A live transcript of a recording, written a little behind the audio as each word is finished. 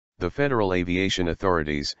The Federal Aviation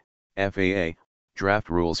Authority's, FAA,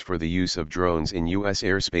 draft rules for the use of drones in U.S.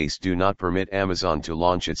 airspace do not permit Amazon to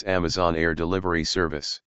launch its Amazon Air delivery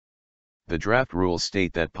service. The draft rules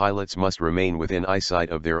state that pilots must remain within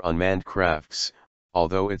eyesight of their unmanned crafts,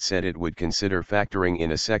 although it said it would consider factoring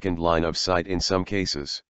in a second line of sight in some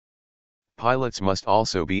cases. Pilots must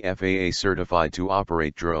also be FAA certified to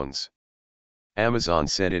operate drones. Amazon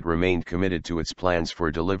said it remained committed to its plans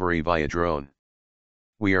for delivery via drone.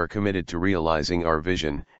 "We are committed to realizing our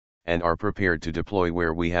vision, and are prepared to deploy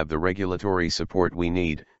where we have the regulatory support we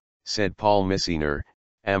need," said Paul Messiner,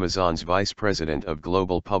 Amazon's Vice President of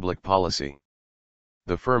Global Public Policy.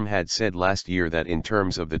 The firm had said last year that in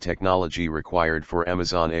terms of the technology required for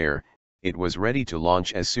Amazon Air, it was ready to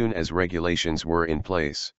launch as soon as regulations were in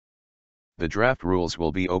place. The draft rules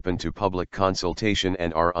will be open to public consultation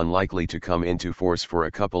and are unlikely to come into force for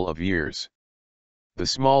a couple of years. The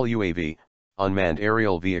Small UAV, Unmanned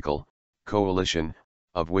Aerial Vehicle, Coalition,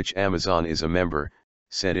 of which Amazon is a member,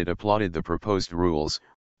 said it applauded the proposed rules,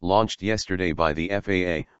 launched yesterday by the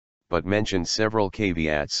FAA, but mentioned several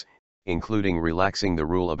caveats, including relaxing the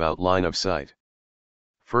rule about line of sight.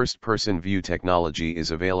 First-person view technology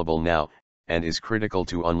is available now, and is critical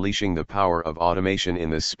to unleashing the power of automation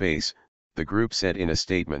in this space, the group said in a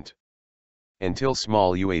statement. "Until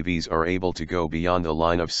small UAVs are able to go beyond the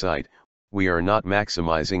line of sight, we are not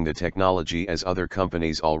maximizing the technology as other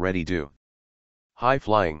companies already do." High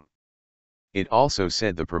flying. It also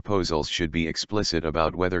said the proposals should be explicit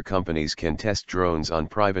about whether companies can test drones on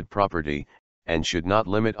private property, and should not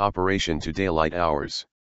limit operation to daylight hours.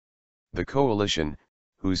 The coalition,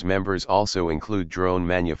 whose members also include drone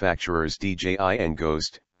manufacturers Dji and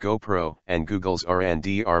Ghost, GoPro, and Google's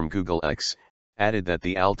R&D arm Google X, added that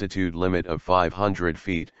the altitude limit of 500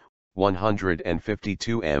 feet,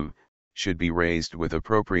 152 m, should be raised with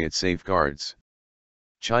appropriate safeguards.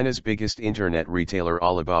 China's biggest internet retailer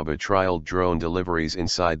Alibaba trialed drone deliveries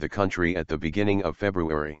inside the country at the beginning of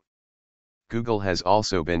February. Google has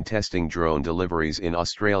also been testing drone deliveries in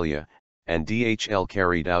Australia, and DHL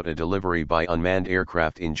carried out a delivery by unmanned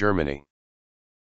aircraft in Germany.